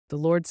The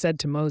Lord said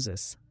to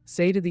Moses,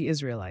 "Say to the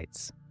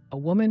Israelites, a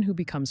woman who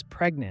becomes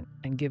pregnant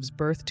and gives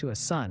birth to a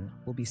son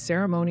will be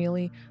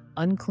ceremonially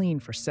unclean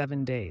for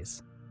 7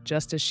 days,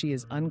 just as she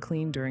is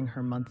unclean during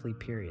her monthly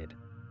period.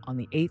 On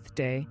the 8th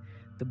day,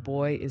 the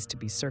boy is to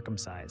be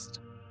circumcised.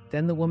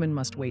 Then the woman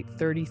must wait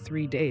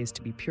 33 days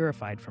to be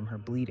purified from her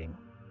bleeding.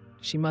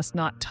 She must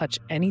not touch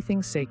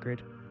anything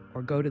sacred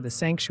or go to the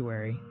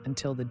sanctuary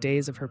until the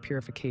days of her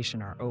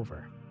purification are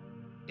over.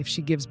 If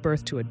she gives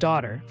birth to a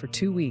daughter, for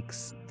 2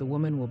 weeks, the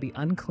woman will be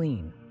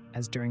unclean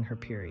as during her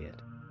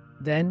period.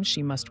 Then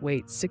she must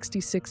wait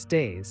 66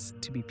 days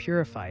to be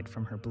purified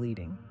from her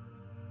bleeding.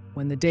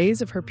 When the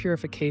days of her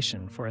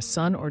purification for a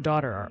son or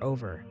daughter are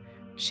over,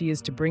 she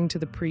is to bring to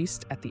the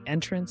priest at the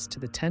entrance to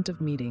the tent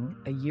of meeting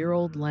a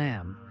year-old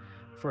lamb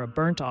for a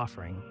burnt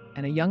offering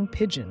and a young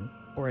pigeon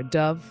or a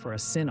dove for a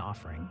sin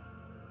offering.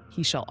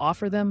 He shall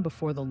offer them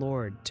before the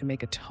Lord to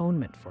make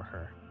atonement for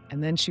her,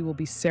 and then she will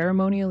be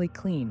ceremonially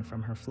clean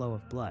from her flow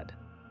of blood.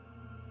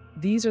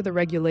 These are the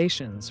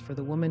regulations for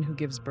the woman who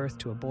gives birth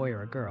to a boy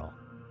or a girl.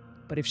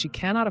 But if she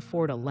cannot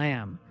afford a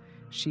lamb,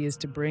 she is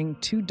to bring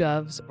 2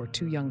 doves or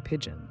 2 young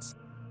pigeons,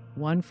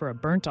 one for a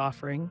burnt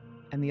offering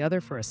and the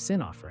other for a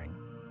sin offering.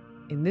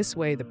 In this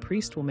way, the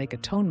priest will make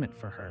atonement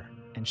for her,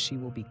 and she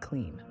will be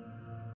clean.